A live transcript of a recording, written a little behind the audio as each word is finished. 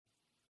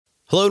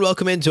Hello and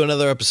welcome into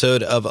another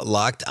episode of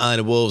Locked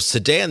On Wolves.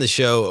 Today on the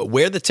show,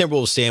 where the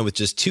Timberwolves stand with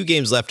just 2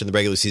 games left in the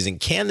regular season.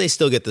 Can they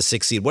still get the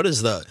 6th seed? What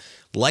is the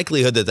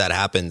likelihood that that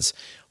happens?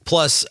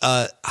 Plus,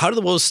 how do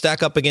the Wolves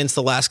stack up against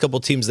the last couple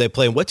teams they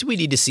play? And what do we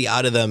need to see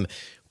out of them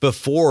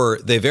before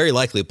they very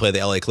likely play the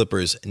LA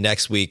Clippers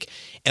next week?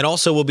 And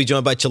also, we'll be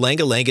joined by Chalanga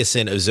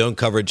Langason of Zone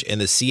Coverage and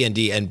the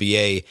CND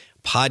NBA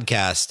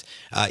podcast.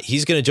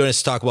 He's going to join us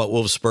to talk about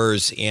Wolves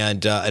Spurs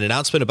and an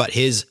announcement about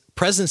his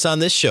presence on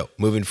this show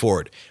moving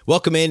forward.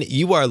 Welcome in.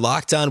 You are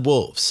Locked On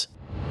Wolves.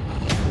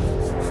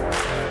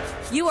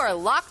 You are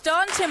Locked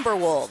On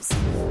Timberwolves,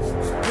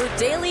 your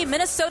daily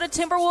Minnesota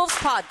Timberwolves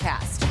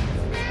podcast.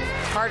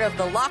 Part of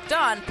the Locked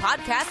On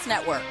Podcast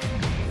Network.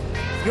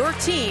 Your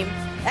team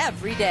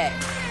every day.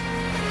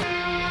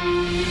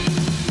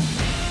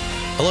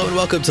 Hello and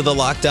welcome to the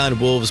Locked On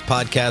Wolves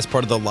podcast,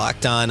 part of the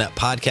Locked On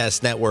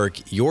Podcast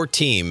Network, your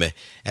team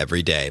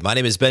every day. My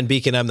name is Ben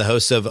Beacon. I'm the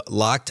host of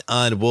Locked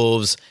On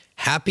Wolves.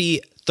 Happy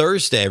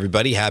Thursday,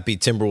 everybody. Happy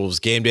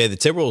Timberwolves game day. The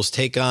Timberwolves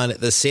take on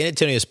the San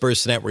Antonio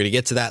Spurs tonight. We're going to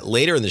get to that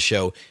later in the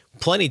show.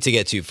 Plenty to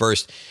get to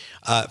first.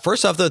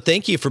 First off, though,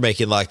 thank you for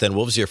making Locked On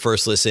Wolves your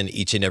first listen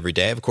each and every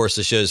day. Of course,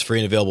 the show is free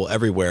and available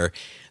everywhere.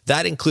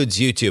 That includes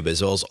YouTube,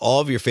 as well as all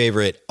of your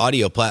favorite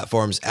audio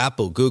platforms,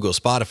 Apple, Google,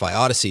 Spotify,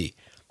 Odyssey.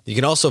 You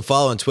can also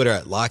follow on Twitter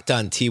at Locked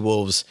On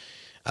T-Wolves.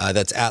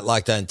 That's at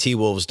Locked On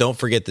T-Wolves. Don't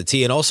forget the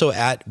T. And also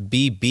at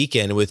B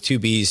Beacon with 2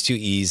 B's, 2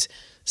 E's,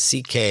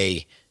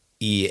 CKEN.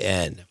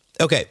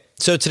 Okay,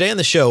 so today on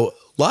the show,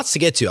 lots to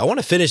get to. I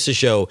want to finish the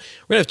show.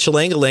 We're going to have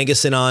Chalanga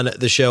Langason on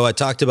the show. I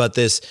talked about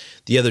this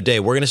the other day.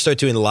 We're going to start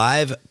doing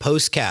live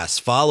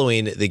postcasts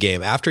following the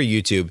game after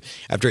YouTube,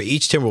 after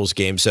each Timberwolves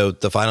game. So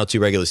the final 2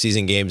 regular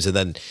season games, and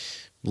then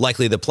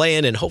likely the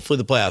play-in and hopefully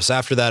the playoffs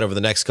after that over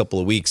the next couple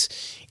of weeks.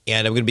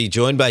 And I'm going to be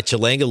joined by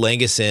Chalanga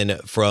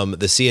Langason from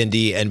the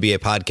CND NBA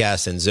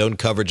podcast and Zone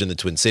Coverage in the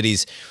Twin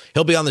Cities.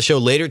 He'll be on the show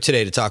later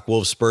today to talk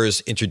Wolves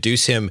Spurs,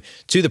 introduce him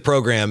to the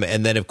program,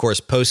 and then, of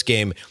course,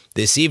 post-game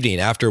this evening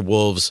after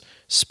Wolves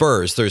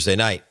Spurs Thursday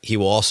night, he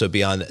will also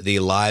be on the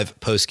live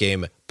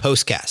post-game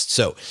postcast.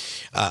 So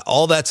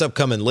all that's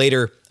upcoming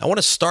later. I want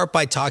to start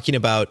by talking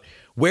about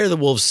where the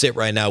Wolves sit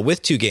right now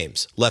with 2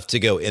 games left to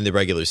go in the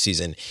regular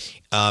season.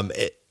 And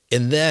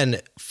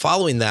then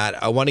following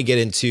that, I want to get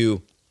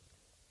into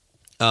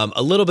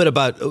a little bit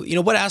about,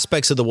 what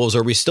aspects of the Wolves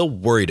are we still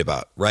worried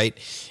about, right?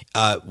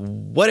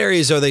 What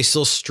areas are they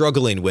still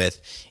struggling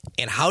with?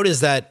 And how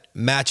does that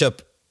match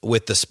up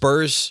with the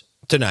Spurs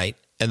tonight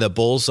and the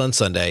Bulls on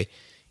Sunday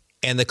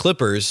and the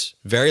Clippers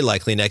very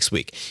likely next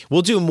week?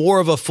 We'll do more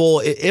of a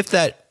full, if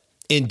that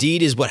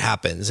indeed is what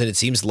happens, and it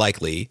seems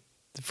likely,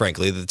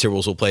 frankly, the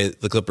Timberwolves will play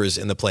the Clippers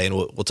in the play, and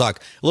we'll talk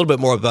a little bit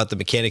more about the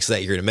mechanics of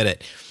that here in a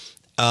minute.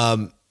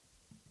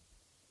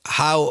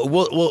 How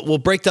we'll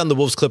break down the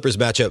Wolves-Clippers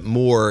matchup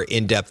more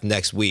in depth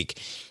next week.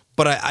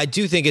 But I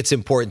do think it's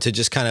important to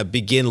just kind of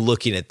begin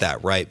looking at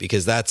that, right?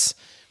 Because that's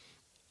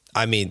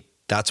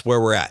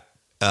where we're at.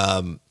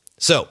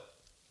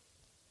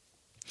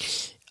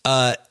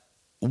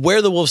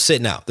 Where the Wolves sit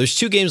now, there's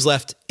 2 games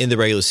left in the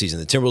regular season.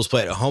 The Timberwolves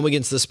play at home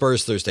against the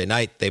Spurs Thursday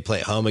night. They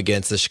play at home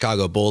against the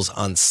Chicago Bulls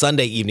on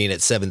Sunday evening at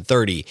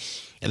 7:30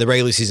 in the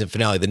regular season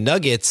finale. The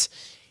Nuggets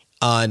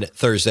on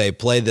Thursday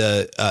play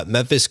the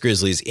Memphis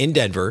Grizzlies in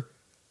Denver.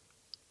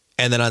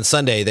 And then on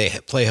Sunday, they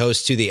play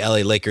host to the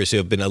LA Lakers, who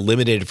have been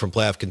eliminated from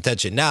playoff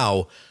contention.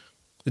 Now,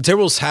 the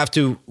Timberwolves have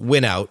to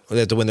win out. They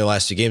have to win their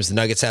last 2 games. The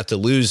Nuggets have to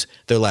lose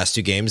their last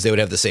 2 games. They would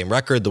have the same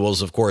record. The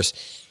Wolves, of course,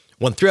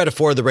 won 3 out of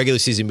 4 of the regular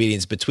season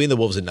meetings between the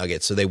Wolves and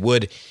Nuggets. So they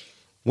would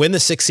win the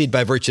 6th seed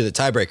by virtue of the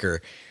tiebreaker.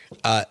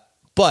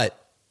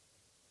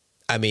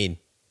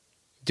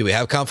 Do we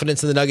have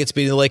confidence in the Nuggets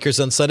beating the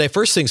Lakers on Sunday?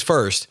 First things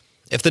first.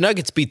 If the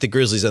Nuggets beat the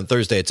Grizzlies on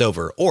Thursday, it's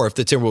over. Or if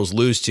the Timberwolves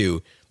lose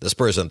to the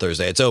Spurs on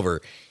Thursday, it's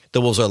over.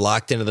 The Wolves are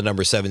locked into the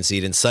number 7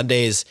 seed, and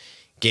Sunday's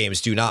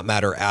games do not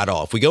matter at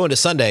all. If we go into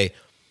Sunday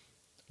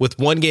with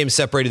 1 game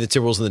separating the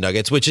Timberwolves and the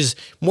Nuggets, which is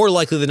more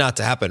likely than not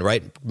to happen,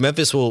 right?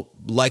 Memphis will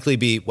likely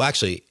be,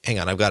 hang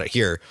on, I've got it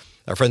here.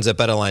 Our friends at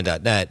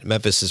betonline.net,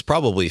 Memphis is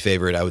probably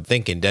favored, I would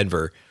think, in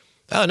Denver.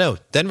 Oh, no,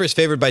 Denver's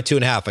favored by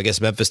 2.5. I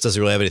guess Memphis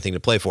doesn't really have anything to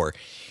play for.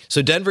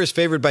 So Denver's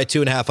favored by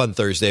 2.5 on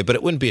Thursday, but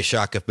it wouldn't be a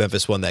shock if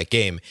Memphis won that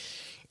game.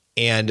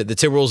 And the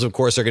Timberwolves, of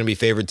course, are going to be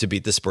favored to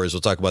beat the Spurs.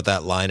 We'll talk about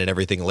that line and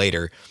everything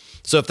later.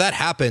 So if that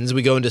happens,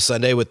 we go into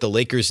Sunday with the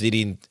Lakers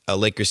needing a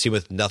Lakers team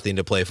with nothing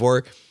to play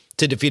for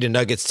to defeat a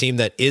Nuggets team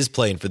that is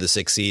playing for the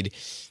 6th seed.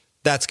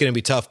 That's going to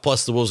be tough.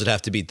 Plus, the Wolves would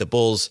have to beat the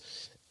Bulls,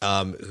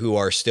 who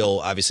are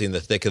still obviously in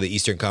the thick of the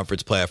Eastern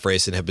Conference playoff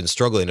race and have been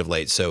struggling of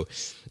late. So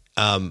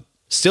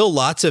still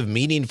lots of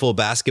meaningful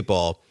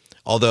basketball,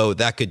 although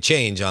that could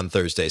change on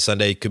Thursday.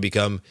 Sunday could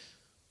become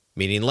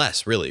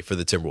meaningless, really, for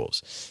the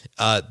Timberwolves.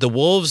 The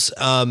Wolves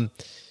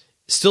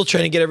still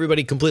trying to get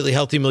everybody completely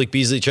healthy. Malik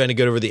Beasley trying to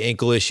get over the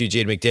ankle issue.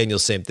 Jaden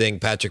McDaniels, same thing.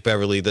 Patrick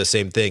Beverley, the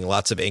same thing.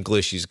 Lots of ankle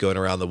issues going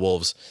around the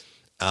Wolves.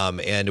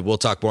 And we'll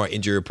talk more on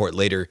injury report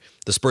later.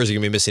 The Spurs are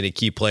going to be missing a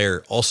key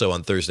player also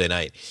on Thursday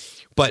night.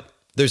 But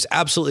there's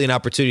absolutely an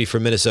opportunity for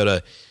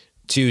Minnesota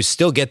to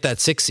still get that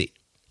 6th seed.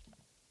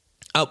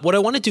 What I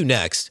want to do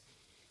next,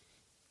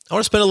 I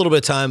want to spend a little bit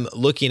of time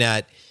looking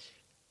at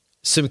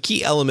some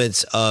key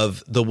elements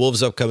of the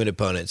Wolves' upcoming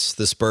opponents,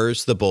 the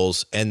Spurs, the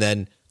Bulls, and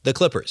then the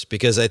Clippers,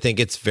 because I think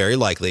it's very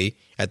likely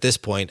at this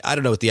point, I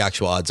don't know what the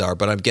actual odds are,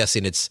 but I'm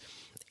guessing it's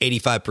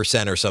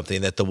 85% or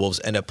something that the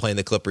Wolves end up playing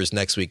the Clippers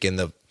next week in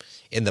the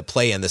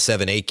play in the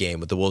 7-8 game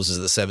with the Wolves as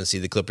the 7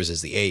 seed, the Clippers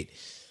as the 8.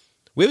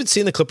 We haven't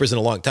seen the Clippers in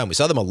a long time. We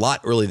saw them a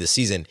lot early this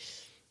season.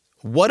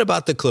 What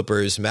about the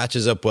Clippers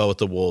matches up well with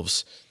the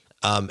Wolves?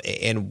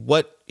 And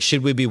what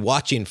should we be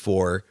watching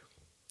for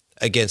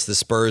against the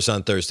Spurs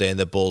on Thursday and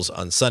the Bulls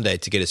on Sunday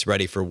to get us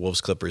ready for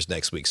Wolves Clippers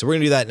next week? So we're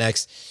going to do that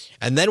next.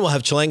 And then we'll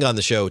have Chilanga on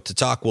the show to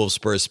talk Wolves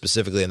Spurs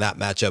specifically in that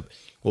matchup.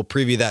 We'll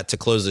preview that to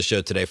close the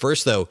show today.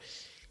 First, though,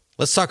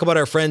 let's talk about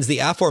our friends, the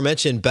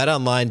aforementioned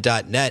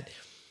betonline.net.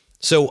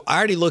 So I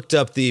already looked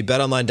up the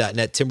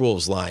betonline.net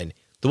Timberwolves line.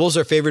 The Wolves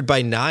are favored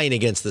by 9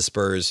 against the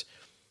Spurs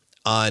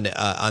on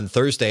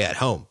Thursday at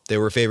home. They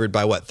were favored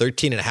by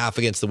 13.5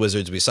 against the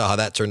Wizards. We saw how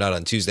that turned out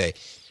on Tuesday.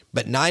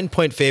 But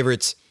 9-point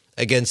favorites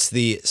against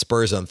the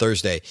Spurs on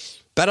Thursday.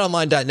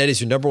 BetOnline.net is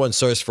your number one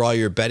source for all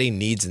your betting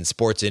needs and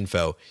sports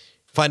info.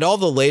 Find all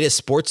the latest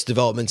sports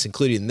developments,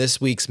 including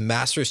this week's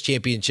Masters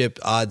Championship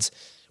odds,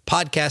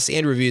 podcasts,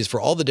 and reviews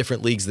for all the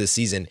different leagues this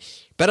season.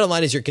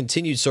 BetOnline is your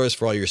continued source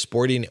for all your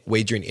sporting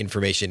wagering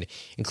information,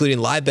 including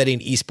live betting,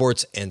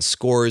 esports, and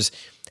scores.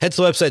 Head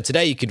to the website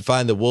today. You can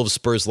find the Wolves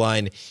Spurs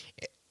line,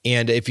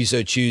 and if you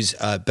so choose,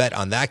 bet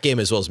on that game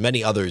as well as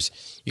many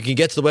others. You can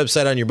get to the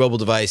website on your mobile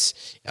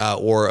device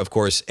or, of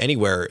course,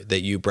 anywhere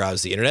that you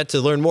browse the internet to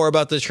learn more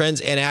about the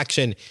trends and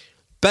action.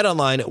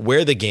 BetOnline,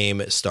 where the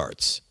game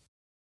starts.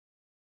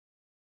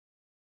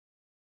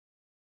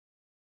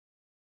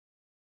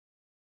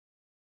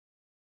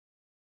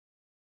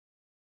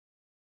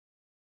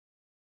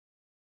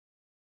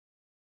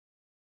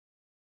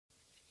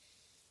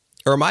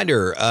 A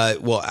reminder,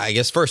 I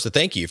guess first a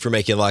thank you for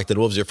making Locked On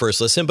Wolves your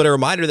first listen, but a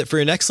reminder that for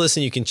your next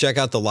listen, you can check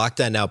out the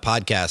Locked On Now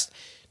podcast,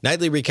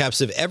 nightly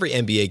recaps of every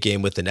NBA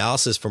game with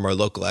analysis from our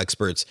local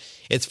experts.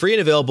 It's free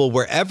and available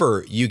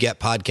wherever you get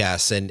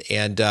podcasts,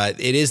 and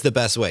it is the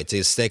best way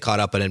to stay caught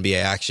up on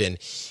NBA action.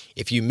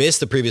 If you missed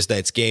the previous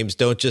night's games,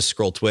 don't just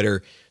scroll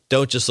Twitter.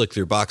 Don't just look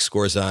through box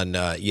scores on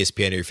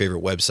ESPN or your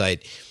favorite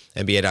website,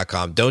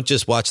 NBA.com. Don't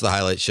just watch the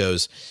highlight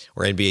shows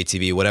or NBA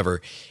TV,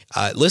 whatever.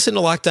 Listen to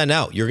Locked On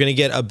Now. You're going to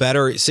get a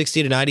better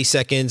 60 to 90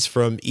 seconds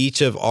from each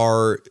of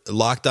our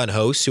Locked On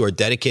hosts who are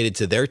dedicated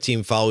to their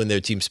team, following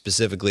their team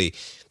specifically.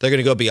 They're going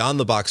to go beyond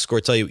the box score,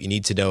 tell you what you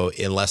need to know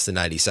in less than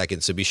 90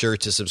 seconds. So be sure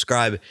to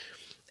subscribe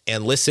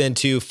and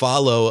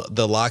follow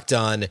the Locked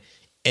On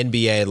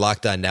NBA,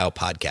 Locked On Now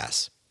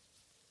podcasts.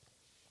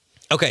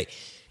 Okay,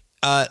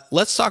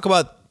 let's talk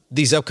about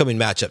these upcoming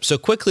matchups. So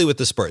quickly with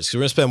the Spurs, because we're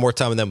going to spend more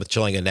time on them with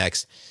Chilanga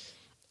next.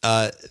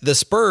 The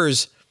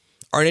Spurs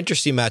are an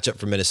interesting matchup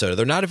for Minnesota.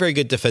 They're not a very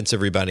good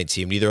defensive rebounding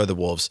team. Neither are the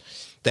Wolves.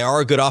 They are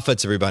a good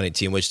offensive rebounding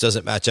team, which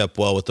doesn't match up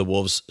well with the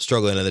Wolves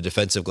struggling on the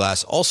defensive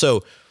glass.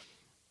 Also,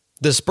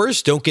 the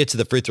Spurs don't get to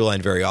the free throw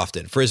line very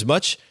often. For as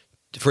many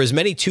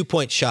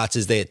 2-point shots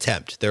as they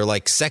attempt, they're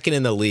like second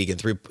in the league in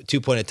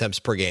 2-point attempts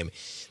per game.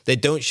 They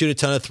don't shoot a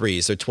ton of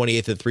threes. They're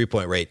 28th in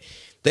 3-point rate.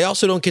 They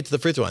also don't get to the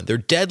free throw line. They're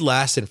dead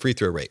last in free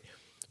throw rate,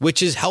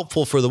 which is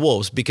helpful for the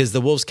Wolves because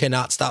the Wolves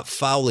cannot stop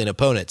fouling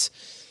opponents.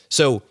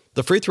 So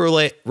the free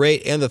throw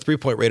rate and the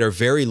 3-point rate are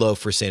very low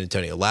for San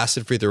Antonio. Last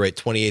in free throw rate,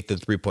 28th in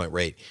 3-point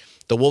rate.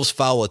 The Wolves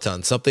foul a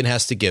ton. Something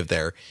has to give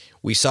there.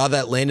 We saw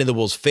that land in the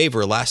Wolves'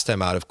 favor last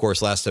time out. Of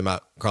course, last time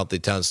out, Karl-Anthony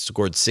Towns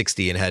scored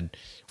 60 and had,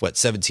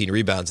 17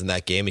 rebounds in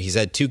that game. And he's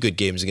had 2 good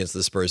games against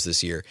the Spurs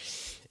this year.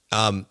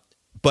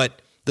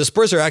 But the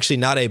Spurs are actually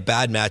not a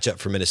bad matchup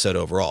for Minnesota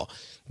overall.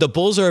 The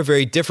Bulls are a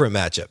very different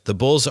matchup. The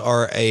Bulls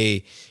are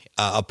a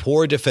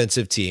poor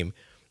defensive team.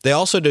 They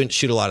also don't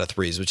shoot a lot of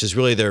threes, which is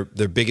really their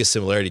biggest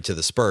similarity to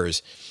the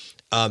Spurs.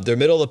 They're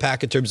middle of the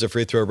pack in terms of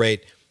free throw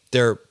rate.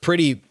 They're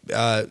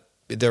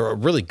they're a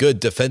really good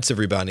defensive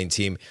rebounding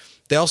team.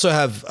 They also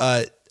have,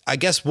 I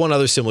guess one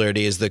other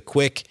similarity is the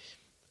quick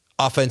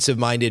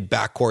offensive-minded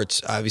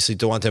backcourts. Obviously,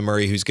 DeJounte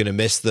Murray, who's going to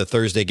miss the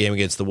Thursday game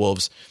against the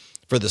Wolves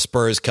for the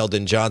Spurs,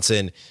 Keldon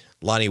Johnson,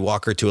 Lonnie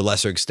Walker to a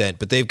lesser extent.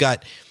 But they've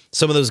got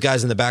some of those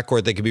guys in the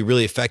backcourt that can be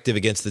really effective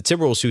against the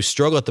Timberwolves, who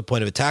struggle at the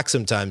point of attack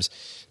sometimes.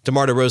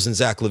 DeMar DeRozan,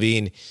 Zach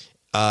LaVine,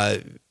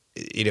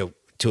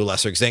 to a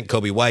lesser extent,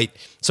 Kobe White.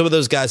 Some of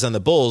those guys on the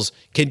Bulls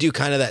can do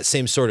kind of that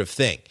same sort of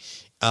thing.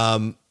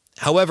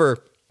 However,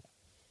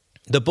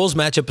 the Bulls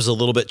matchup is a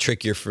little bit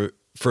trickier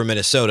for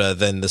Minnesota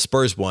than the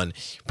Spurs one,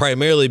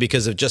 primarily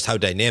because of just how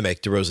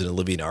dynamic DeRozan and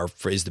LaVine are,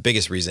 is the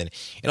biggest reason.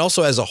 And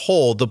also as a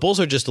whole, the Bulls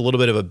are just a little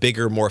bit of a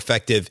bigger, more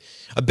effective,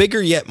 a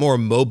bigger yet more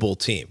mobile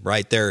team,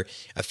 right? They're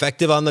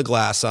effective on the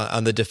glass,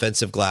 on the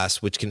defensive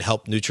glass, which can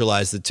help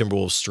neutralize the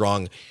Timberwolves'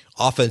 strong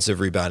offensive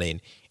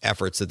rebounding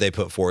efforts that they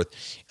put forth.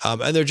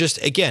 And they're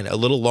just, again, a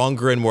little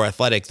longer and more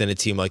athletic than a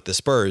team like the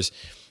Spurs,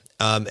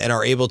 and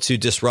are able to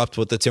disrupt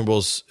what the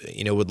Timberwolves,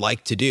 would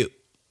like to do.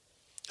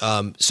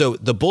 So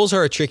the Bulls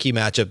are a tricky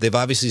matchup. They've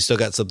obviously still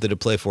got something to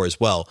play for as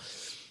well.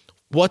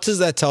 what does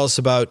that tell us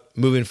about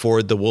moving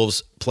forward, the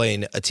Wolves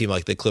playing a team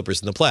like the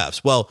Clippers in the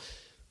playoffs? Well,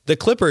 the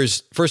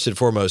Clippers, first and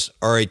foremost,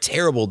 are a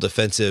terrible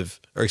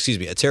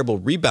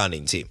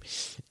rebounding team.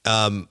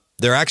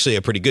 They're actually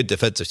a pretty good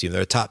defensive team.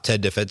 They're a top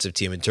 10 defensive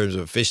team in terms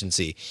of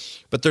efficiency,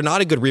 but they're not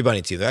a good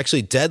rebounding team. They're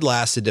actually dead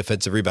last in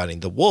defensive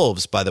rebounding. The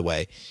Wolves, by the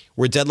way,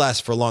 were dead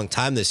last for a long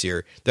time this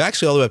year. They're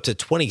actually all the way up to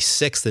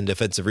 26th in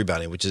defensive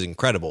rebounding, which is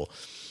incredible.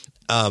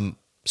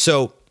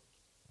 So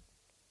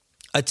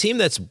a team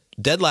that's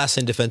dead last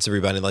in defensive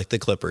rebounding like the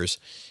Clippers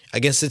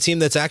against a team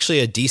that's actually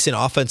a decent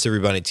offensive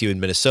rebounding team in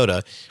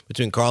Minnesota,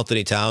 between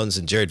Karl-Anthony Towns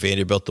and Jared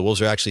Vanderbilt, the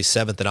Wolves are actually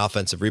 7th in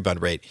offensive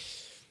rebound rate.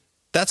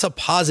 That's a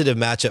positive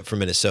matchup for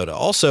Minnesota.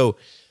 Also,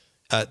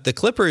 the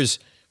Clippers,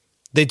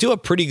 they do a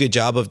pretty good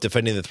job of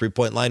defending the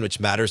three-point line, which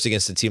matters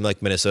against a team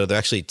like Minnesota. They're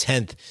actually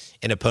 10th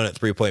in opponent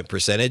three-point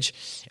percentage.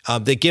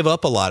 They give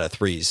up a lot of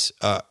threes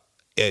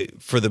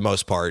for the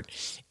most part,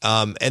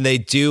 and they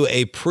do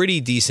a pretty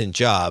decent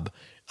job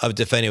of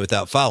defending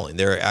without fouling.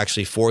 They're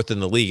actually 4th in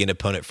the league in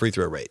opponent free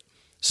throw rate.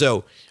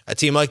 So a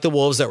team like the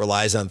Wolves that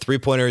relies on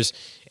three-pointers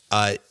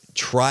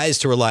tries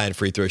to rely on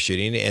free throw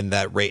shooting, and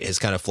that rate has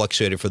kind of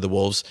fluctuated for the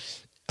Wolves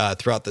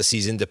throughout the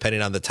season,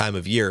 depending on the time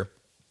of year.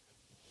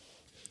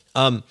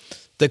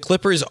 The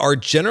Clippers are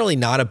generally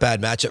not a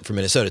bad matchup for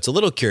Minnesota. It's a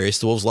little curious.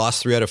 The Wolves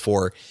lost 3 out of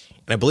 4,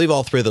 and I believe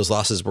all 3 of those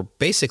losses were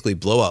basically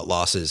blowout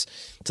losses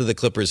to the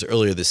Clippers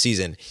earlier this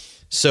season.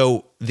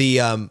 So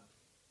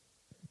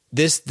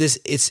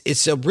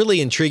it's a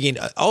really intriguing.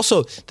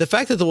 Also, the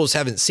fact that the Wolves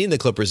haven't seen the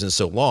Clippers in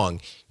so long,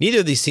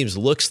 neither of these teams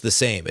looks the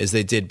same as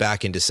they did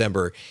back in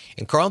December.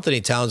 And Karl-Anthony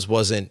Towns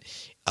wasn't.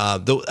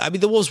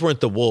 The Wolves weren't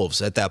the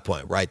Wolves at that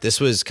point, right?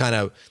 This was kind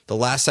of the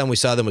last time we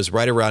saw them was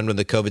right around when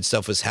the COVID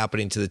stuff was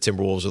happening to the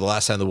Timberwolves, or the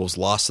last time the Wolves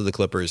lost to the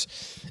Clippers.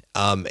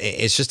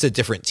 It's just a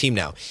different team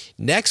now.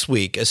 Next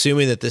week,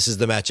 assuming that this is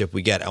the matchup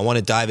we get, I want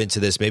to dive into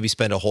this, maybe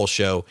spend a whole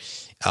show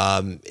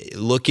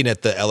looking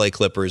at the LA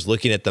Clippers,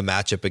 looking at the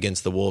matchup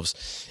against the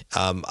Wolves.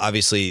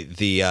 Obviously,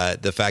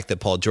 the fact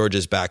that Paul George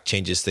is back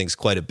changes things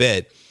quite a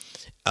bit,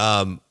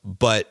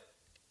 but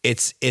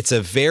it's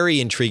a very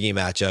intriguing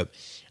matchup.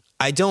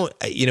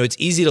 It's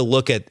easy to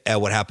look at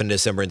what happened in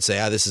December and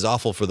say, this is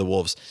awful for the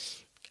Wolves.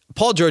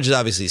 Paul George is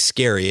obviously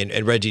scary,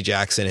 and Reggie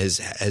Jackson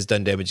has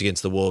done damage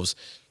against the Wolves.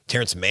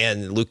 Terrence Mann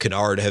and Luke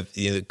Kennard have,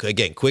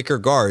 again, quicker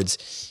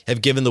guards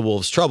have given the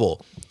Wolves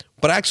trouble.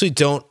 But I actually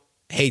don't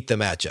hate the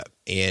matchup,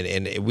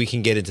 and we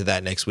can get into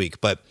that next week.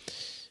 But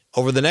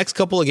over the next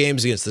couple of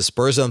games against the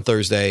Spurs on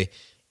Thursday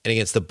and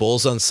against the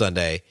Bulls on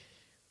Sunday,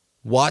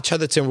 watch how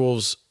the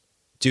Timberwolves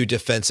do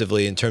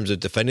defensively in terms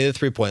of defending the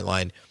three-point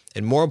line,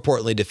 and more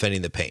importantly,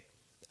 defending the paint.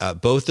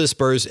 Both the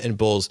Spurs and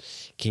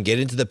Bulls can get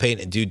into the paint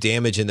and do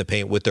damage in the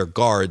paint with their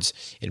guards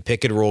in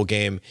pick and roll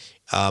game.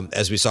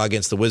 As we saw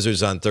against the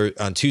Wizards on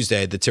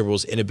Tuesday, the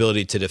Timberwolves'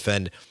 inability to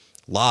defend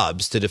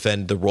lobs, to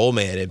defend the roll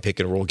man in pick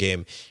and roll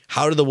game.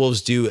 How do the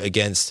Wolves do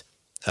against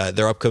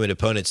their upcoming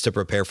opponents to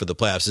prepare for the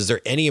playoffs? Is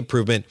there any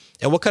improvement?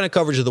 And what kind of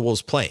coverage are the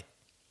Wolves playing?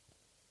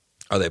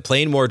 Are they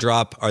playing more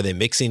drop? Are they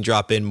mixing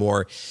drop in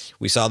more?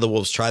 We saw the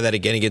Wolves try that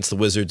again against the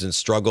Wizards and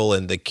struggle,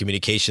 and the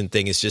communication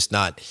thing is just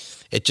not,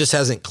 it just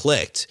hasn't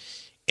clicked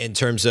in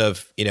terms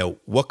of,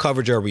 what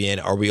coverage are we in?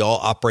 Are we all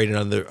operating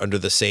under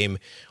the same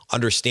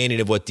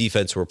understanding of what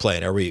defense we're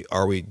playing? Are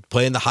we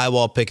playing the high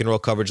wall pick and roll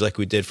coverage like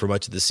we did for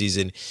much of the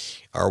season?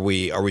 Are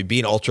we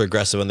being ultra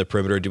aggressive on the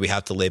perimeter? Do we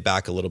have to lay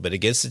back a little bit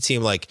against a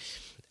team like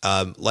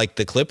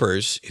the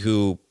Clippers,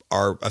 who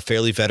are a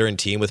fairly veteran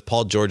team with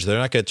Paul George? They're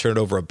not going to turn it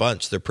over a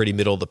bunch. They're pretty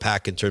middle of the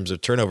pack in terms of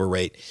turnover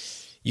rate.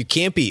 You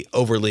can't be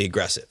overly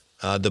aggressive.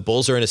 The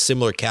Bulls are in a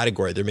similar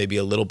category. There may be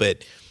a little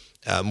bit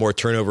more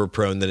turnover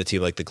prone than a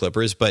team like the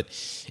Clippers, but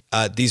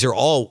these are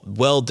all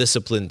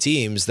well-disciplined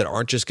teams that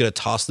aren't just going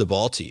to toss the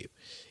ball to you.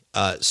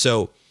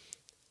 So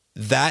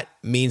that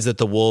means that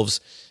the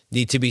Wolves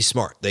need to be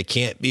smart. They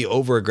can't be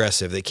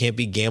over-aggressive. They can't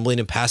be gambling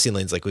in passing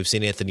lanes like we've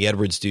seen Anthony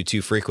Edwards do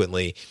too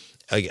frequently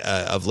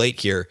of late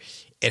here.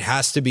 It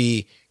has to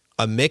be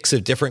a mix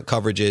of different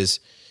coverages,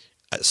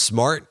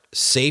 smart,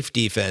 safe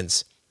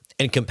defense,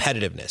 and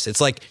competitiveness.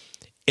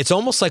 It's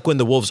almost like when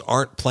the Wolves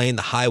aren't playing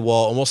the high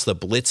wall, almost the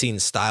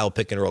blitzing style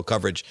pick and roll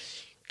coverage.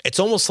 It's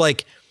almost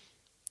like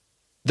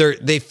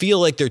they feel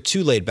like they're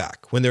too laid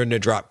back when they're in a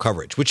drop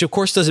coverage, which of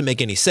course doesn't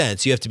make any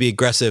sense. You have to be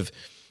aggressive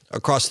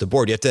across the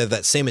board. You have to have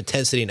that same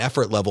intensity and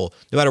effort level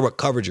no matter what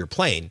coverage you're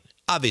playing,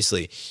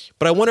 obviously.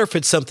 But I wonder if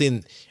it's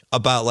something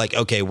about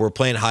okay, we're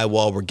playing high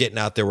wall, we're getting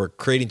out there, we're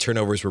creating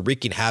turnovers, we're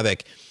wreaking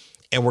havoc,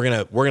 and we're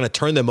gonna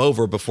turn them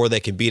over before they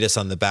can beat us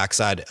on the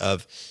backside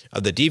of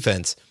the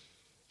defense.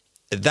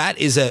 That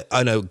is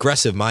an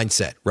aggressive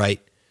mindset, right?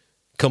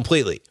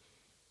 Completely.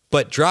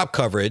 But drop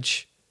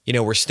coverage,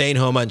 we're staying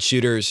home on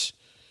shooters.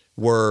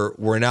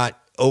 We're not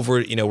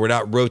over, we're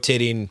not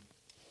rotating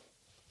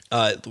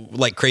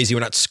like crazy.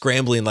 We're not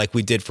scrambling like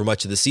we did for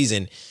much of the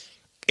season.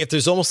 If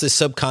there's almost this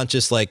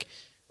subconscious, I'm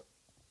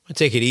gonna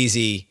take it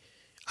easy,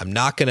 I'm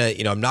not gonna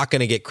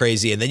get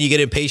crazy, and then you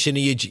get impatient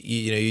and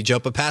you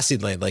jump a passing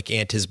lane like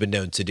Ant has been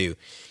known to do.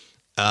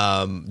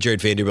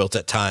 Jared Vanderbilt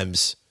at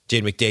times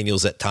Jade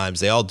McDaniels at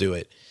times. They all do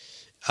it.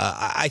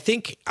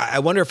 I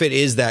wonder if it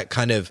is that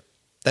kind of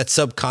that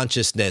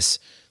subconsciousness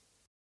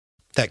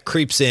that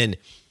creeps in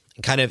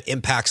and kind of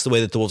impacts the way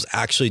that the Wolves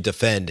actually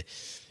defend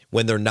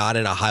when they're not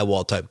in a high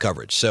wall type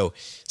coverage. So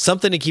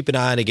something to keep an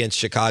eye on against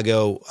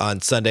Chicago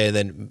on Sunday, and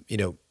then,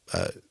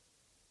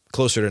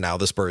 closer to now,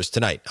 the Spurs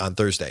tonight on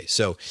Thursday.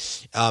 So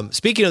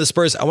speaking of the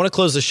Spurs, I want to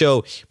close the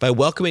show by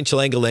welcoming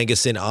Chelanga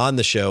Langesson on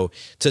the show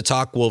to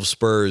talk Wolves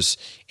Spurs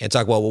and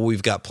talk about what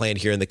we've got planned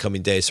here in the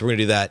coming days. So we're going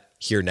to do that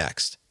here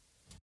next.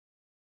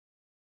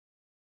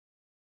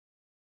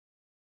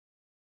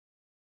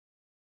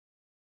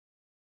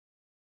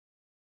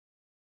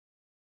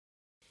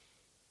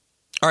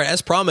 All right,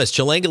 as promised,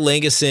 Chelanga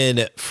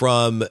Langesson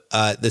from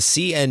the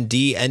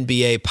CND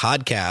NBA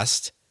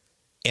podcast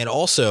and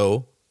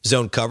also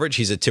Zone Coverage.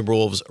 He's a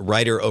Timberwolves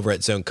writer over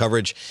at Zone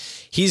Coverage.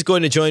 He's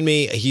going to join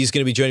me. He's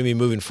going to be joining me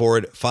moving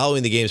forward,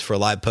 following the games for a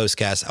live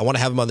postcast. I want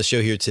to have him on the show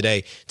here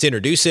today to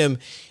introduce him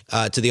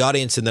to the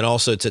audience and then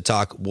also to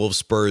talk Wolves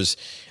Spurs.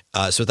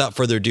 So without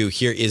further ado,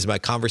 here is my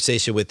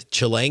conversation with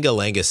Chelanga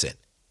Langesson.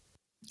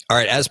 All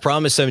right, as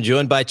promised, I'm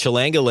joined by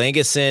Chelanga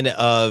Langesson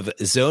of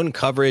Zone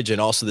Coverage and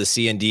also the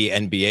CND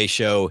NBA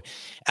show.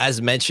 As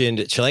mentioned,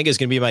 Chelanga is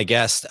going to be my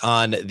guest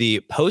on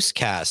the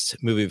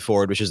postcast moving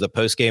forward, which is the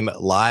postgame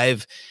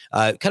live,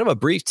 kind of a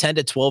brief 10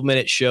 to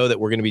 12-minute show that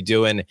we're going to be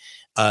doing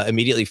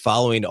immediately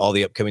following all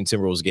the upcoming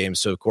Timberwolves games.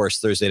 So, of course,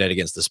 Thursday night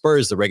against the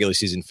Spurs, the regular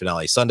season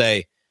finale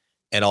Sunday,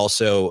 and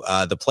also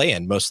the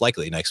play-in most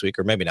likely next week,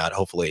 or maybe not,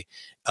 hopefully.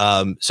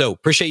 So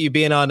appreciate you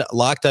being on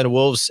Locked On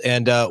Wolves,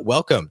 and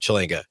welcome,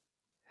 Chelanga.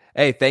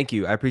 Hey, thank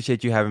you. I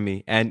appreciate you having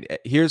me. And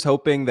here's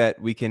hoping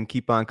that we can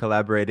keep on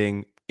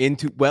collaborating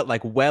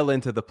well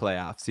into the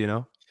playoffs, you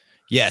know?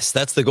 Yes,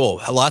 that's the goal.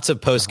 Lots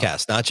of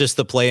postcasts, not just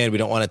the play-in. We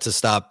don't want it to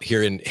stop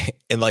here in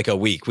like a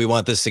week. We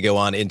want this to go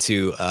on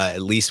into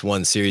at least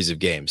one series of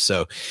games.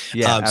 So,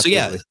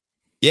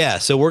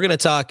 So we're going to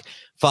talk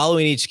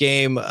following each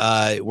game.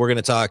 We're going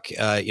to talk,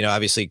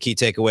 obviously key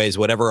takeaways,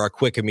 whatever our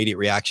quick immediate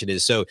reaction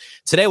is. So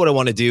today, what I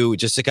want to do,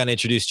 just to kind of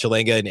introduce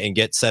Chelanga and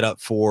get set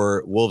up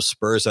for Wolves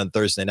Spurs on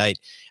Thursday night.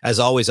 As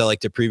always, I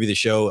like to preview the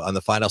show on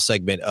the final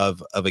segment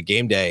of a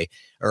game day,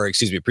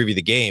 preview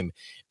the game.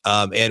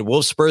 And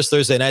Wolves Spurs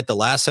Thursday night, the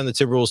last time the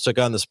Timberwolves took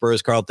on the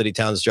Spurs, Karl Anthony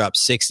Towns dropped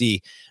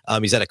 60.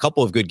 He's had a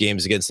couple of good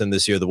games against them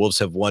this year. The Wolves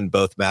have won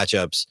both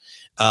matchups.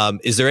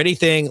 Is there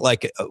anything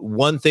like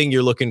one thing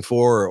you're looking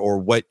for or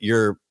what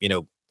you're,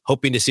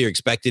 hoping to see or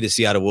expected to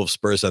see out of Wolves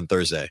Spurs on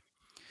Thursday?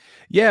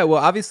 Yeah,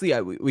 well, obviously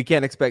we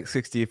can't expect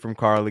 60 from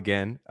Karl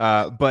again,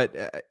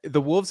 but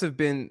the Wolves have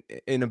been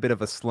in a bit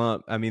of a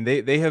slump. I mean,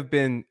 they have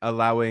been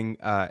allowing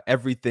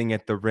everything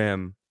at the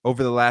rim.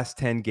 Over the last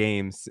 10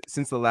 games,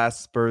 since the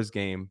last Spurs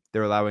game,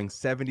 they're allowing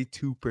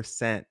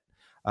 72%.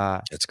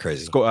 That's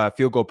crazy.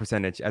 Field goal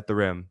percentage at the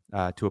rim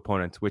to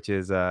opponents, which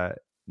is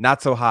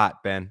not so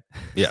hot, Ben.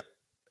 Yeah,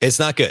 it's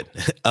not good.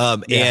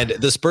 And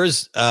the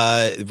Spurs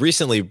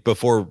recently,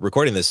 before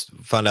recording this,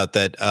 found out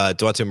that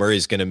DeJounte Murray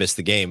is going to miss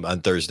the game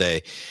on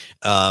Thursday.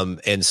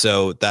 And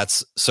so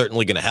that's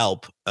certainly going to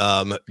help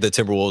the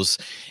Timberwolves.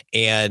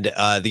 And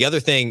the other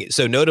thing,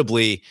 so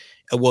notably,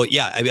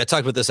 I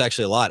talked about this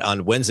actually a lot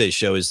on Wednesday's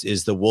show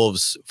is the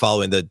Wolves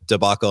following the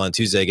debacle on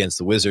Tuesday against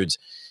the Wizards,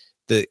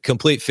 the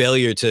complete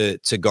failure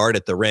to guard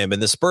at the rim.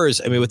 And the Spurs,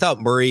 I mean,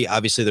 without Murray,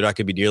 obviously they're not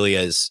going to be nearly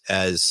as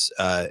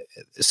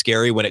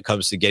scary when it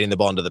comes to getting the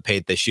ball into the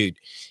paint. They shoot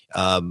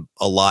a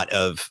lot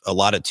of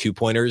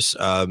 2-pointers.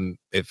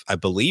 If I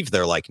believe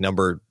they're like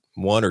number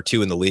 1 or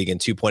 2 in the league in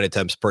 2-point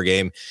attempts per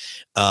game.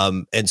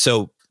 And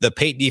so the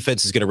paint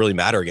defense is going to really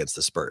matter against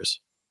the Spurs.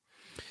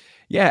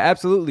 Yeah,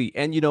 absolutely.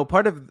 And,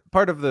 part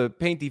of the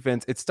paint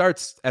defense, it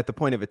starts at the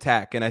point of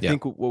attack. And I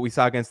think what we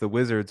saw against the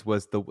Wizards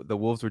was the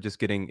Wolves were just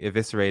getting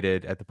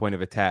eviscerated at the point of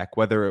attack,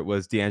 whether it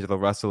was D'Angelo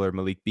Russell or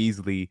Malik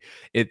Beasley.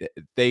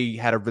 They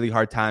had a really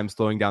hard time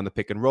slowing down the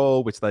pick and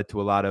roll, which led to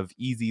a lot of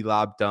easy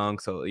lob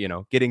dunks. So,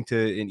 getting to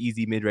an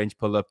easy mid-range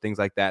pull-up, things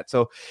like that.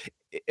 So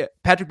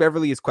Patrick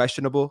Beverley is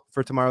questionable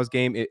for tomorrow's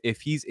game.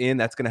 If he's in,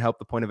 that's going to help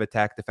the point of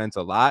attack defense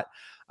a lot.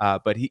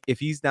 But if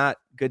he's not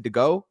good to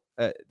go,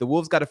 the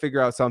Wolves got to figure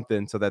out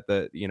something so that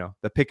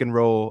the pick and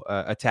roll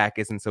attack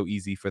isn't so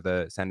easy for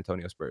the San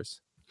Antonio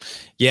Spurs.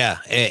 Yeah.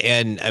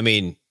 And I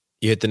mean,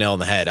 you hit the nail on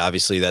the head.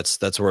 Obviously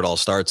that's where it all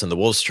starts. And the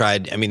Wolves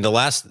tried,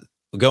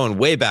 going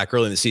way back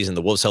early in the season,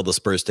 the Wolves held the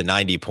Spurs to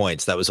 90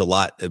 points. That was a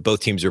lot.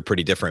 Both teams were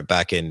pretty different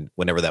back in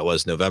whenever that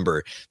was,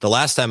 November. The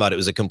last time out, it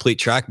was a complete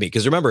track meet.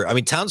 Because remember,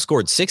 Towns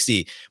scored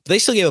 60, but they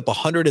still gave up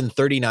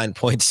 139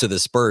 points to the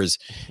Spurs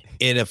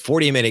in a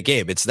 40-minute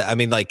game. It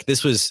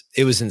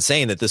was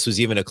insane that this was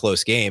even a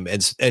close game.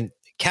 And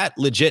Cat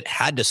legit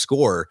had to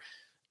score.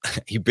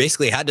 He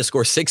basically had to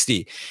score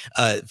 60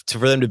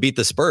 for them to beat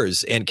the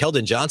Spurs. And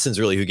Keldon Johnson's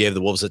really who gave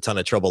the Wolves a ton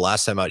of trouble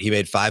last time out. He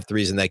made 5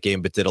 threes in that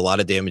game, but did a lot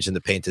of damage in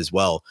the paint as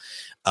well.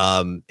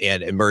 And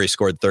Murray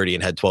scored 30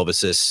 and had 12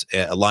 assists.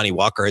 Lonnie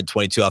Walker had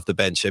 22 off the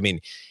bench.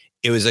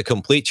 It was a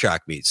complete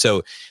track meet.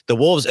 So the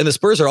Wolves and the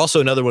Spurs are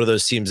also another one of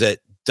those teams that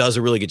does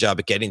a really good job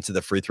at getting to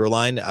the free throw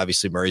line.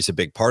 Obviously, Murray's a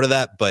big part of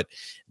that, but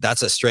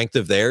that's a strength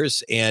of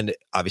theirs and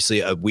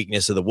obviously a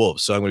weakness of the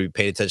Wolves. So I'm going to be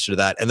paying attention to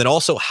that. And then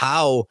also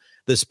how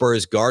the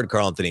Spurs guard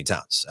Karl-Anthony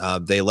Towns.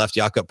 They left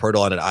Jakob Poeltl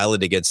on an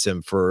island against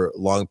him for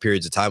long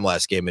periods of time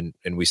last game,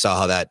 and we saw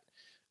how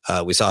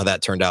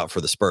that turned out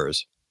for the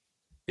Spurs.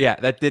 Yeah,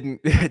 that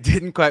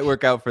didn't quite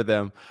work out for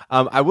them.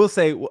 I will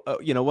say,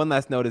 one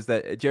last note is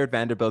that Jared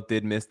Vanderbilt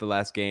did miss the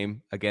last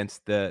game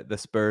against the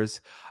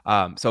Spurs.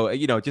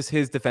 So just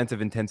his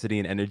defensive intensity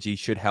and energy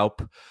should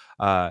help.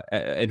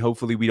 And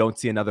hopefully we don't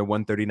see another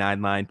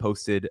 139 line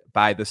posted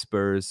by the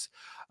Spurs.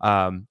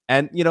 And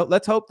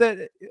let's hope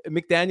that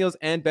McDaniels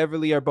and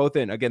Beverly are both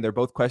in. Again, they're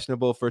both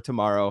questionable for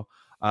tomorrow.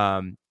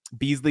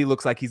 Beasley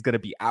looks like he's going to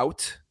be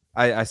out.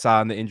 I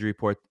saw on the injury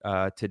report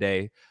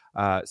today.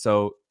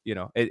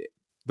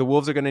 The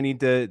Wolves are going to need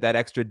that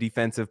extra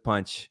defensive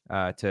punch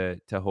to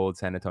hold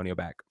San Antonio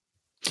back.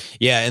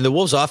 Yeah, and the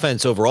Wolves'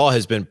 offense overall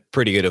has been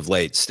pretty good of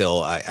late.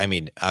 Still, I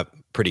mean,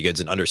 pretty good is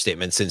an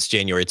understatement. Since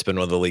January, it's been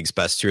one of the league's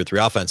best 2 or 3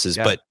 offenses.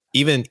 Yeah. But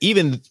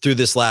even through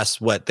this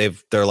last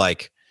they're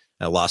like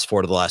lost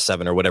 4 to the last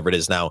 7 or whatever it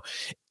is now.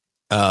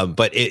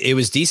 But it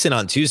was decent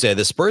on Tuesday.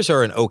 The Spurs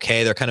are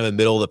they're kind of a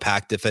middle of the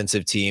pack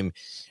defensive team,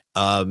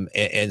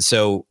 and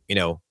so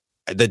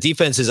the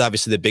defense is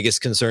obviously the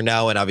biggest concern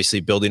now, and obviously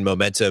building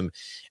momentum.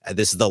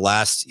 This is the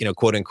last,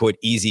 quote unquote,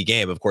 easy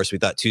game. Of course, we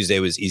thought Tuesday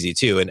was easy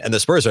too. And the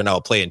Spurs are now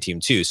a play-in team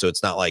too. So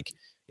it's not like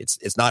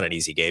it's not an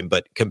easy game,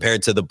 but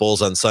compared to the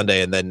Bulls on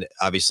Sunday, and then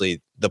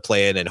obviously the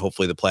play-in and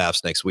hopefully the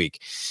playoffs next week.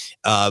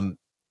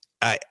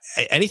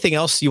 Anything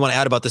else you want to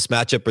add about this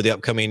matchup or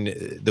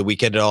the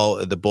weekend at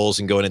all, the Bulls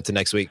and going into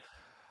next week?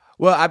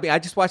 Well, I mean, I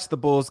just watched the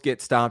Bulls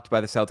get stomped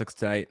by the Celtics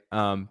tonight.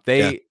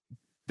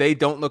 They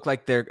don't look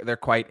like they're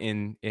quite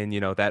in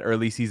that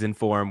early season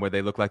form where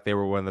they look like they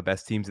were one of the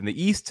best teams in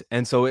the East,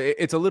 and so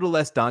it's a little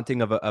less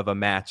daunting of a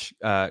match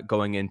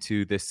going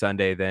into this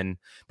Sunday than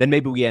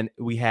maybe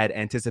we had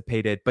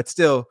anticipated. But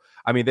still,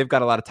 I mean, they've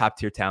got a lot of top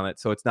tier talent,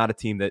 so it's not a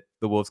team that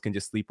the Wolves can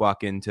just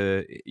sleepwalk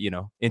into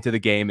the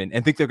game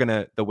and think they're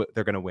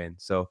gonna win.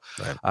 So,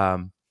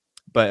 right.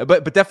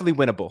 But definitely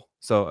winnable.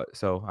 So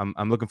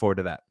I'm looking forward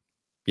to that.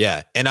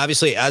 Yeah. And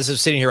obviously, as of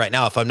sitting here right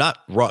now, if I'm not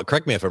wrong,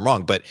 correct me if I'm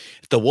wrong, but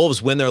if the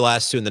Wolves win their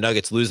last 2 and the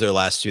Nuggets lose their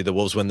last 2, the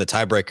Wolves win the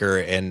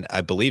tiebreaker. And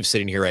I believe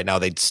sitting here right now,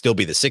 they'd still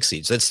be the 6th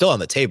seed. So it's still on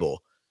the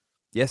table.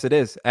 Yes, it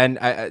is. And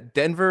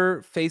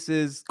Denver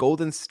faces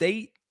Golden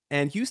State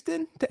and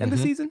Houston to end the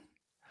season.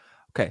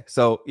 Okay.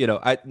 So,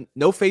 I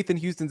no faith in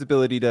Houston's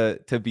ability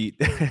to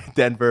beat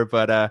Denver,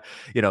 but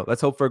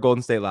let's hope for a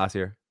Golden State loss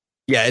here.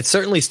 Yeah, it's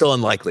certainly still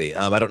unlikely.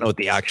 I don't know what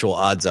the actual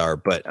odds are,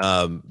 but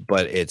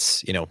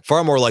it's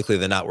far more likely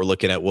than not. We're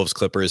looking at Wolves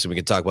Clippers, and we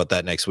can talk about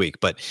that next week.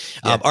 But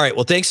all right,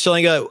 well, thanks,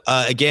 Chalenga.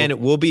 Again,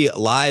 we'll be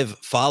live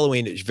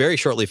very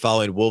shortly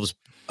following Wolves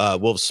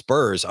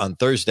Spurs on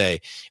Thursday.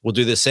 We'll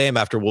do the same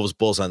after Wolves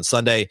Bulls on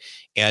Sunday,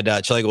 and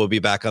Chalenga will be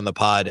back on the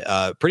pod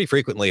pretty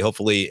frequently,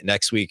 hopefully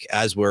next week,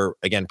 as we're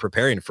again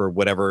preparing for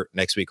whatever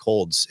next week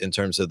holds in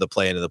terms of the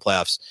play-in and the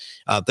playoffs.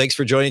 Thanks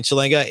for joining,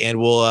 Chalenga, and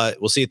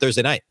we'll see you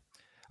Thursday night.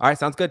 All right,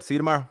 sounds good. See you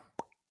tomorrow.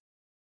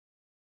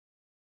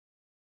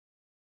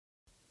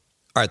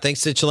 All right,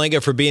 thanks to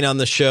Chalenga for being on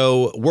the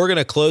show. We're going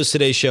to close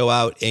today's show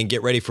out and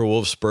get ready for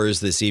Wolves Spurs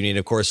this evening.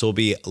 Of course, we'll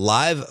be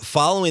live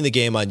following the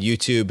game on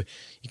YouTube.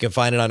 You can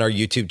find it on our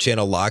YouTube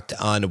channel, Locked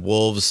On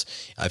Wolves.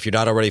 If you're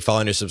not already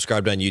following or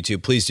subscribed on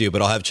YouTube, please do.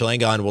 But I'll have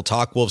Chalenga on. We'll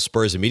talk Wolves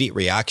Spurs immediate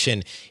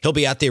reaction. He'll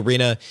be at the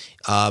arena,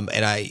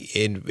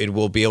 and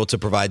we'll be able to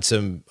provide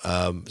some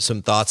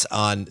thoughts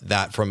on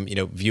that from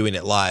viewing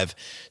it live.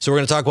 So we're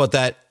going to talk about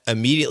that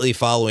immediately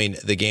following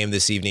the game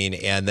this evening,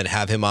 and then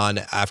have him on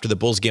after the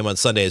Bulls game on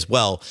Sunday as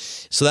well.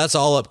 So that's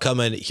all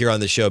upcoming here on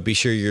the show. Be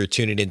sure you're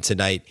tuning in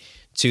tonight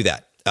to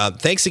that.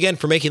 Thanks again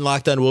for making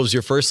Locked On Wolves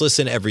your first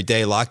listen every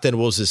day. Locked On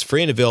Wolves is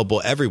free and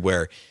available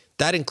everywhere.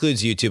 That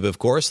includes YouTube, of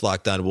course,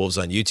 Locked On Wolves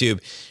on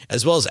YouTube,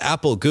 as well as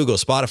Apple, Google,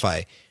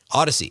 Spotify,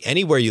 Odyssey.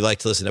 Anywhere you like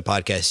to listen to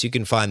podcasts, you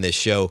can find this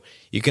show.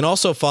 You can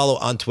also follow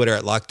on Twitter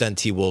at Locked On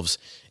T Wolves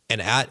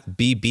and at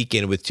B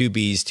Beacon with 2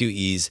 B's, 2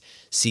 E's,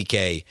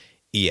 CKEN.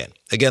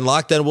 Again,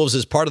 Locked On Wolves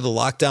is part of the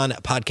Locked On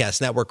Podcast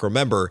Network.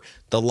 Remember,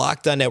 the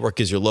Locked On Network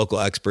is your local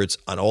experts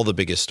on all the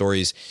biggest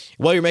stories.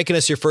 While you're making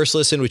us your first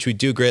listen, which we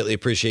do greatly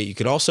appreciate, you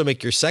can also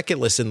make your second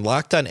listen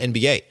Locked On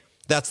NBA.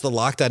 That's the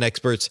Locked On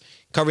experts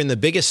covering the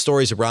biggest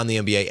stories around the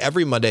NBA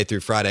every Monday through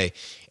Friday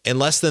in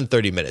less than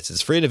 30 minutes.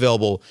 It's free and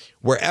available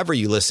wherever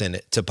you listen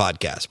to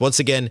podcasts. Once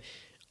again,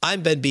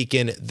 I'm Ben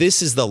Beacon.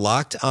 This is the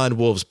Locked On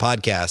Wolves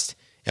podcast,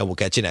 and we'll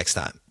catch you next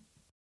time.